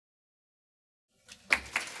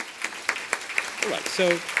All right,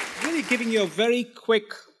 so really giving you a very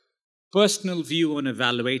quick personal view on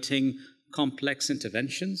evaluating complex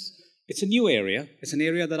interventions. It's a new area. It's an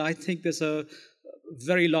area that I think there's a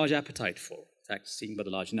very large appetite for. In fact, seeing by the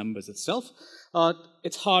large numbers itself,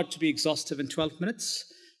 it's hard to be exhaustive in 12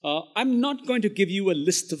 minutes. I'm not going to give you a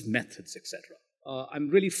list of methods, etc. I'm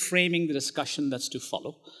really framing the discussion that's to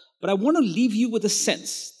follow. But I want to leave you with a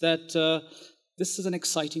sense that this is an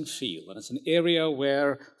exciting field, and it's an area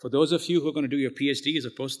where, for those of you who are going to do your PhDs or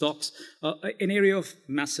postdocs, an area of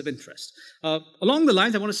massive interest. Along the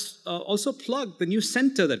lines, I want to also plug the new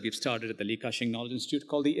center that we've started at the Li Ka-shing Knowledge Institute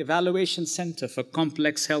called the Evaluation Center for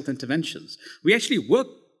Complex Health Interventions. We actually work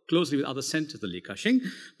closely with other centers at the Li Ka-shing,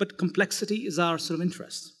 but complexity is our sort of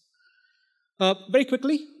interest. Very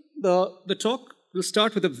quickly, the talk will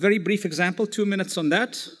start with a very brief example, 2 minutes on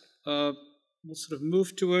that. We'll sort of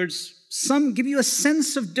move towards give you a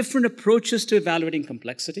sense of different approaches to evaluating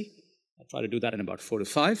complexity. I'll try to do that in about 4 to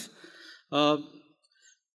 5. Then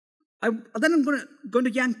I'm going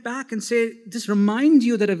to yank back and say, just remind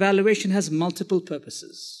you that evaluation has multiple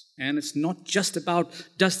purposes. And it's not just about,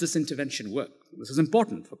 does this intervention work? This is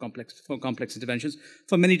important for complex interventions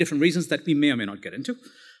for many different reasons that we may or may not get into.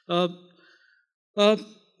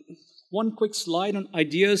 One quick slide on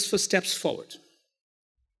ideas for steps forward.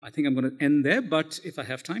 I think I'm going to end there, but if I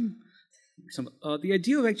have time, the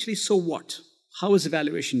idea of actually, so what? How is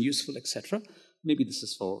evaluation useful, etc. Maybe this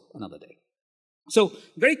is for another day. So,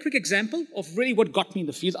 very quick example of really what got me in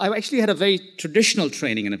the field. I actually had a very traditional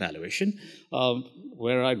training in evaluation,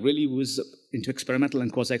 where I really was into experimental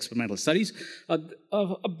and quasi-experimental studies.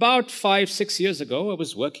 About 5, 6 years ago, I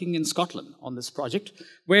was working in Scotland on this project,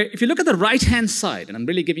 where if you look at the right-hand side, and I'm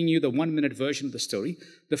really giving you the 1-minute version of the story,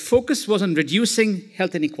 the focus was on reducing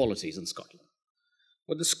health inequalities in Scotland.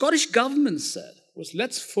 What the Scottish government said was,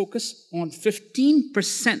 let's focus on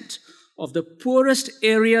 15% of the poorest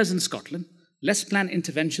areas in Scotland. Let's plan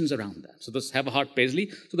interventions around that. So this have a heart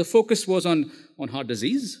Paisley. So the focus was on heart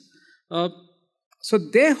disease. So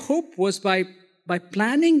their hope was by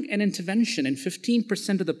planning an intervention in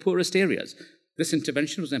 15% of the poorest areas. This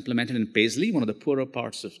intervention was implemented in Paisley, one of the poorer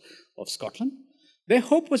parts of Scotland. Their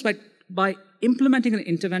hope was by implementing an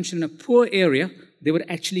intervention in a poor area, they would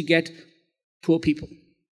actually get poor people.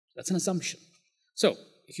 That's an assumption. So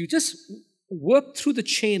if you just work through the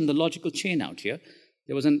chain, the logical chain out here,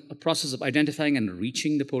 there was a process of identifying and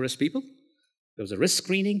reaching the poorest people. There was a risk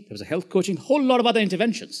screening. There was a health coaching, a whole lot of other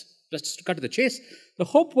interventions. Just to cut to the chase, the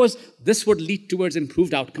hope was this would lead towards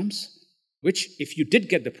improved outcomes, which, if you did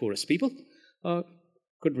get the poorest people,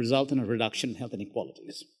 could result in a reduction in health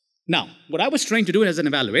inequalities. Now, what I was trying to do as an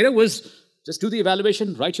evaluator was just do the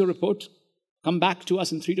evaluation, write your report, come back to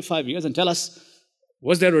us in 3 to 5 years and tell us,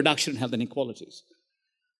 was there a reduction in health inequalities?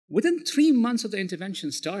 Within 3 months of the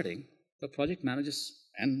intervention starting, the project managers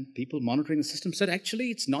and people monitoring the system said,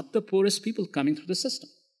 actually, it's not the poorest people coming through the system.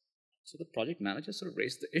 So the project manager sort of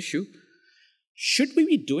raised the issue, should we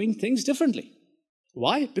be doing things differently?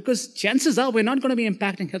 Why? Because chances are we're not going to be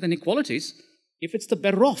impacting health inequalities if it's the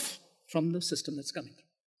better off from the system that's coming.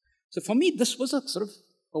 So for me, this was a sort of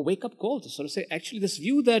a wake-up call to sort of say, actually, this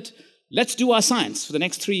view that let's do our science for the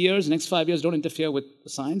next 3 years, the next 5 years, don't interfere with the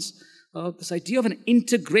science. This idea of an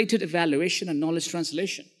integrated evaluation and knowledge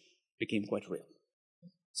translation became quite real.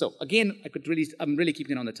 So again, I'm really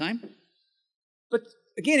keeping it on the time. But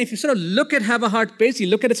again, if you sort of look at Have a Heart Pace, you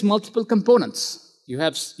look at its multiple components. You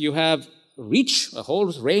have reach, a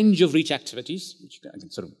whole range of reach activities, which I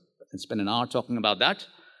can spend an hour talking about that.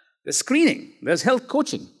 There's screening, there's health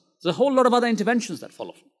coaching, there's a whole lot of other interventions that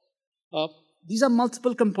follow. These are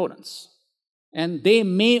multiple components, and they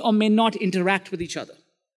may or may not interact with each other.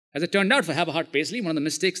 As it turned out, for Have a Heart Paisley, one of the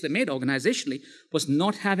mistakes they made organizationally was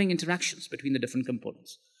not having interactions between the different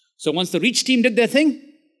components. So once the reach team did their thing,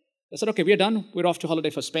 they said, okay, we're done. We're off to holiday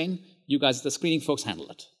for Spain. You guys, the screening folks, handle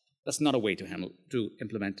it. That's not a way to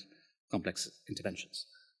implement complex interventions.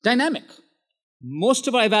 Dynamic. Most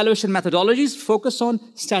of our evaluation methodologies focus on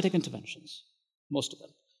static interventions. Most of them.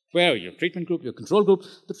 Where your treatment group, your control group,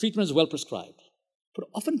 the treatment is well prescribed. But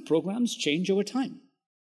often programs change over time.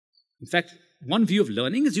 In fact, one view of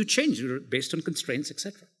learning is you change based on constraints,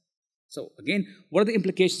 etc. So again, what are the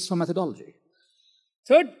implications for methodology?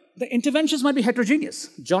 Third, the interventions might be heterogeneous.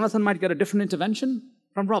 Jonathan might get a different intervention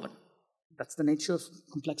from Robin. That's the nature of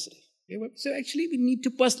complexity. So actually, we need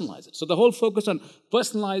to personalize it. So the whole focus on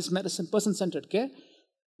personalized medicine, person-centered care,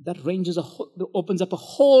 that opens up a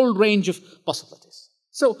whole range of possibilities.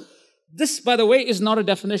 So this, by the way, is not a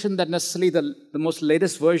definition that necessarily the most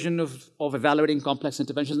latest version of evaluating complex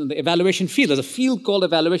interventions in the evaluation field. There's a field called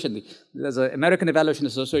evaluation. There's an American Evaluation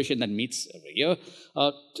Association that meets every year.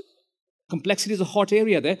 complexity is a hot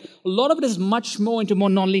area there. A lot of it is much more into more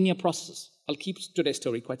nonlinear processes. I'll keep today's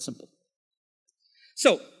story quite simple.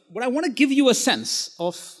 So, what I want to give you a sense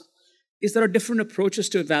of is there are different approaches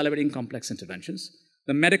to evaluating complex interventions.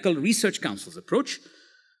 The Medical Research Council's approach,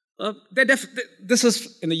 this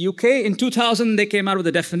is in the UK. In 2000, they came out with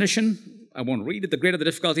a definition. I won't read it. The greater the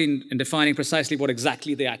difficulty in defining precisely what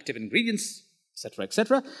exactly the active ingredients,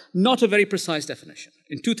 etc., not a very precise definition.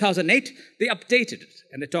 In 2008, they updated it,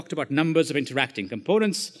 and they talked about numbers of interacting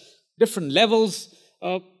components, different levels,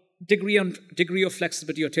 degree of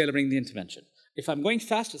flexibility or tailoring the intervention. If I'm going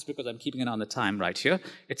fast, it's because I'm keeping an eye on the time right here.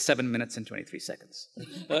 It's 7 minutes and 23 seconds.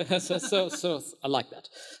 So I like that.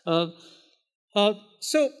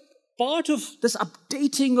 So part of this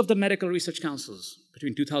updating of the Medical Research Councils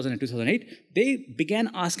between 2000 and 2008, they began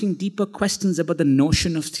asking deeper questions about the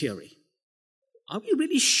notion of theory. Are we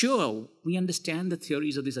really sure we understand the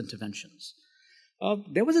theories of these interventions?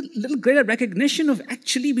 There was a little greater recognition of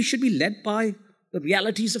actually we should be led by the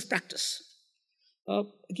realities of practice.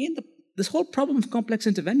 Again, this whole problem of complex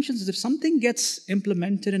interventions is if something gets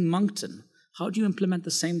implemented in Moncton, how do you implement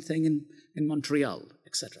the same thing in Montreal,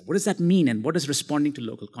 etc.? What does that mean, and what does responding to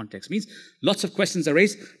local context mean? Lots of questions are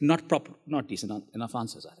raised, not decent enough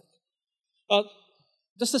answers, I think.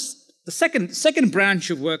 The second branch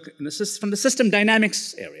of work from the system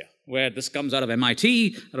dynamics area, where this comes out of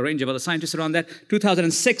MIT, a range of other scientists around that.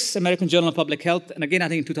 2006, American Journal of Public Health, and again, I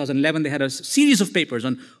think in 2011, they had a series of papers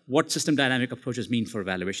on what system dynamic approaches mean for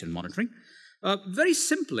evaluation and monitoring. Very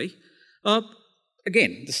simply,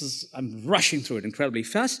 again, I'm rushing through it incredibly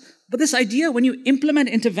fast, but this idea when you implement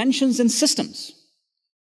interventions in systems,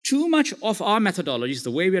 too much of our methodologies,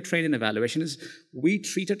 the way we are trained in evaluation, is we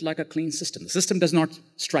treat it like a clean system. The system does not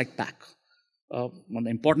strike back. One of the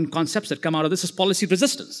important concepts that come out of this is policy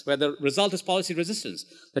resistance, where the result is policy resistance,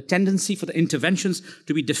 the tendency for the interventions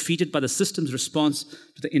to be defeated by the system's response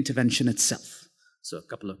to the intervention itself. So a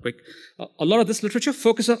couple of quick, a lot of this literature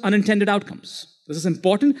focuses on unintended outcomes. This is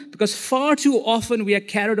important because far too often we are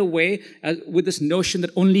carried away with this notion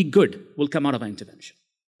that only good will come out of our intervention.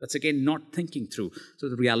 That's again not thinking through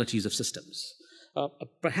the realities of systems.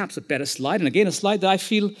 Perhaps a better slide, and again a slide that I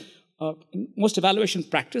feel in most evaluation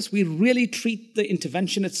practice, we really treat the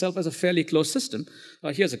intervention itself as a fairly closed system.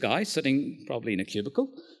 Here's a guy sitting probably in a cubicle,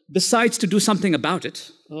 decides to do something about it,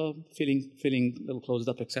 feeling a little closed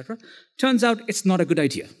up, etc. Turns out it's not a good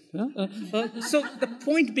idea. So the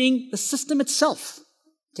point being, the system itself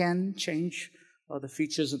can change the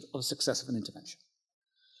features of success of an intervention.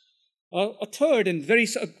 A third and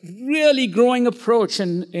really growing approach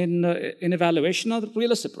in evaluation are the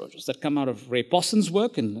realist approaches that come out of Ray Posson's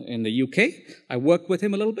work in the UK. I work with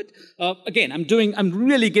him a little bit. Again, I'm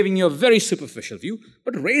really giving you a very superficial view,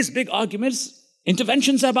 but Ray's big arguments,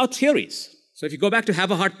 interventions are about theories. So if you go back to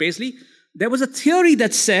Haverhart-Paisley, there was a theory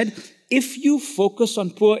that said, if you focus on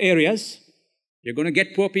poor areas, you're going to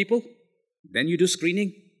get poor people, then you do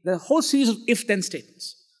screening. There are a whole series of if-then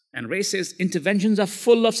statements. And Ray says interventions are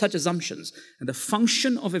full of such assumptions, and the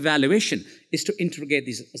function of evaluation is to interrogate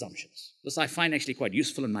these assumptions. This I find actually quite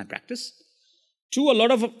useful in my practice. Two, a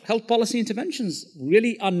lot of health policy interventions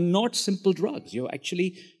really are not simple drugs.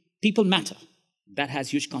 People matter. That has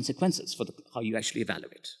huge consequences for how you actually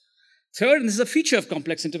evaluate. Third, and this is a feature of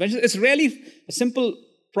complex interventions, it's really a simple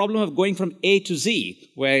problem of going from A to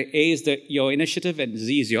Z, where A is your initiative and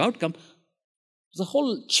Z is your outcome. There's a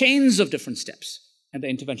whole chains of different steps, and the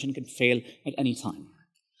intervention can fail at any time.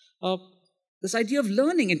 This idea of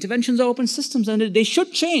learning, interventions are open systems, and they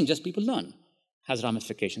should change as people learn, has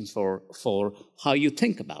ramifications for how you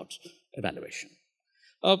think about evaluation.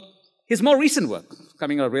 His more recent work,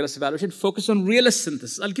 coming out of realist evaluation, focused on realist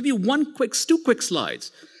synthesis. I'll give you two quick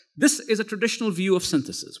slides. This is a traditional view of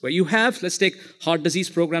synthesis, where you have, let's take heart disease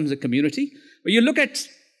programs in a community, where you look at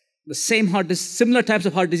the similar types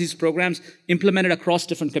of heart disease programs implemented across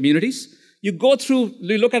different communities. You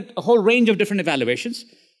look at a whole range of different evaluations.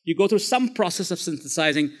 You go through some process of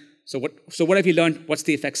synthesizing. So what have you learned? What's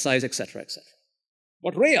the effect size, etc., etc.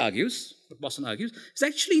 What Ray argues, what Boston argues, is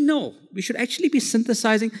actually no. We should actually be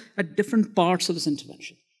synthesizing at different parts of this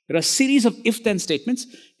intervention. There are a series of if-then statements.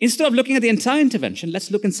 Instead of looking at the entire intervention, let's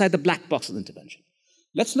look inside the black box of the intervention.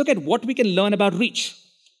 Let's look at what we can learn about reach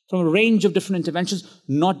from a range of different interventions,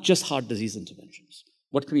 not just heart disease interventions.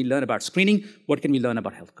 What can we learn about screening? What can we learn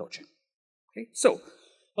about health coaching? Okay, so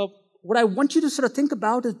what I want you to sort of think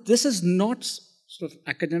about is this is not sort of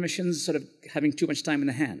academicians sort of having too much time in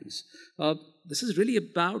their hands. This is really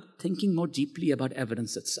about thinking more deeply about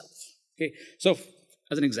evidence itself. Okay, so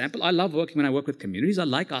as an example, I love when I work with communities, I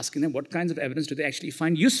like asking them what kinds of evidence do they actually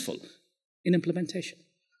find useful in implementation.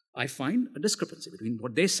 I find a discrepancy between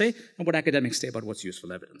what they say and what academics say about what's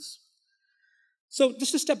useful evidence. So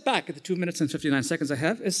just to step back at the 2 minutes and 59 seconds I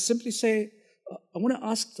have is simply say, I want to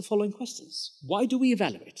ask the following questions. Why do we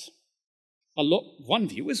evaluate? One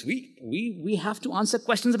view is we have to answer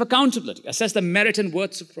questions of accountability, assess the merit and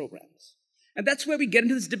worth of programs. And that's where we get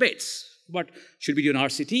into these debates about should we do an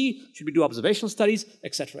RCT, should we do observational studies,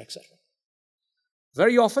 et cetera, et cetera.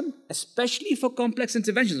 Very often, especially for complex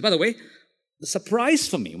interventions. By the way, the surprise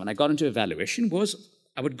for me when I got into evaluation was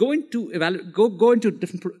I would go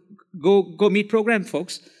meet program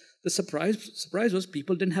folks. The surprise was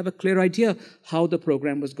people didn't have a clear idea how the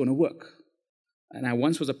program was going to work. And I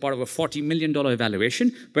once was a part of a $40 million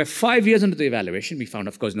evaluation, where 5 years into the evaluation, we found,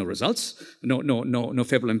 of course, no results, no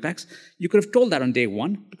favorable impacts. You could have told that on day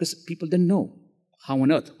one, because people didn't know how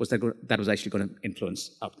on earth was that was actually going to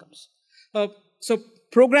influence outcomes. So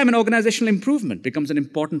program and organizational improvement becomes an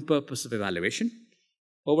important purpose of evaluation,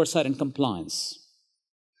 oversight and compliance.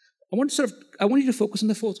 I want you to focus on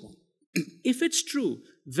the fourth one. If it's true,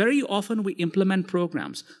 very often we implement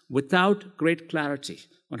programs without great clarity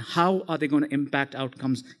on how are they going to impact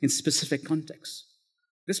outcomes in specific contexts.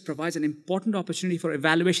 This provides an important opportunity for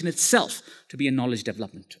evaluation itself to be a knowledge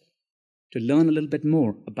development tool, to learn a little bit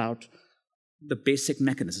more about the basic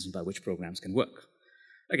mechanisms by which programs can work.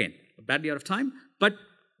 Again, badly out of time, but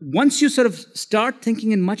once you sort of start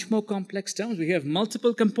thinking in much more complex terms, we have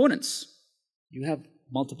multiple components. You have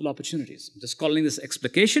multiple opportunities. I'm just calling this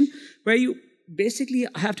explication, where you basically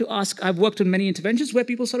have to ask, I've worked on many interventions where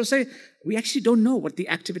people sort of say, we actually don't know what the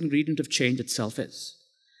active ingredient of change itself is.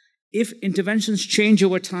 If interventions change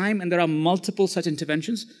over time and there are multiple such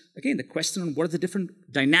interventions, again, the question on what are the different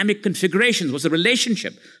dynamic configurations, what's the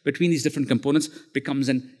relationship between these different components becomes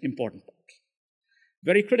an important part.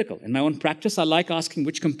 Very critical. In my own practice, I like asking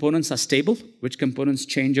which components are stable, which components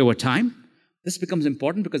change over time. This becomes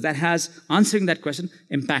important because answering that question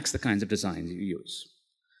impacts the kinds of designs you use.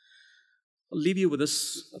 I'll leave you with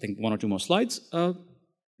this, I think, 1 or 2 more slides.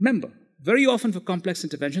 Remember, very often for complex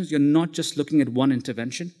interventions, you're not just looking at one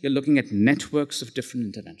intervention, you're looking at networks of different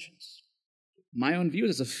interventions. My own view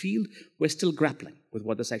is, as a field, we're still grappling with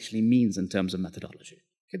what this actually means in terms of methodology.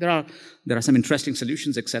 Okay, there are some interesting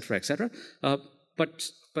solutions, et cetera,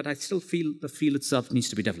 but I still feel the field itself needs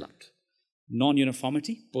to be developed.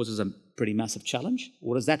 Non-uniformity poses a pretty massive challenge.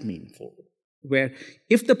 What does that mean forward? Where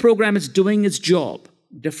if the program is doing its job,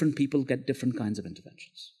 different people get different kinds of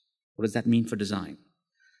interventions. What does that mean for design?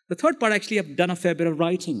 The third part, actually, I've done a fair bit of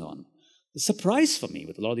writing on. The surprise for me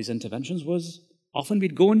with a lot of these interventions was often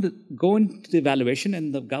we'd go into the evaluation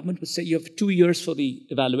and the government would say, you have 2 years for the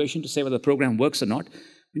evaluation to say whether the program works or not.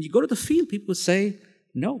 When you go to the field, people would say,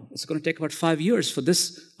 no, it's going to take about 5 years for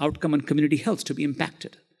this outcome on community health to be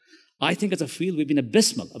impacted. I think as a field, we've been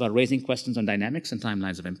abysmal about raising questions on dynamics and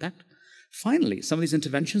timelines of impact. Finally, some of these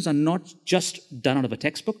interventions are not just done out of a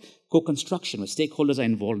textbook. Co-construction, where stakeholders are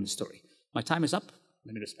involved in the story. My time is up.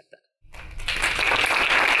 Let me respect that.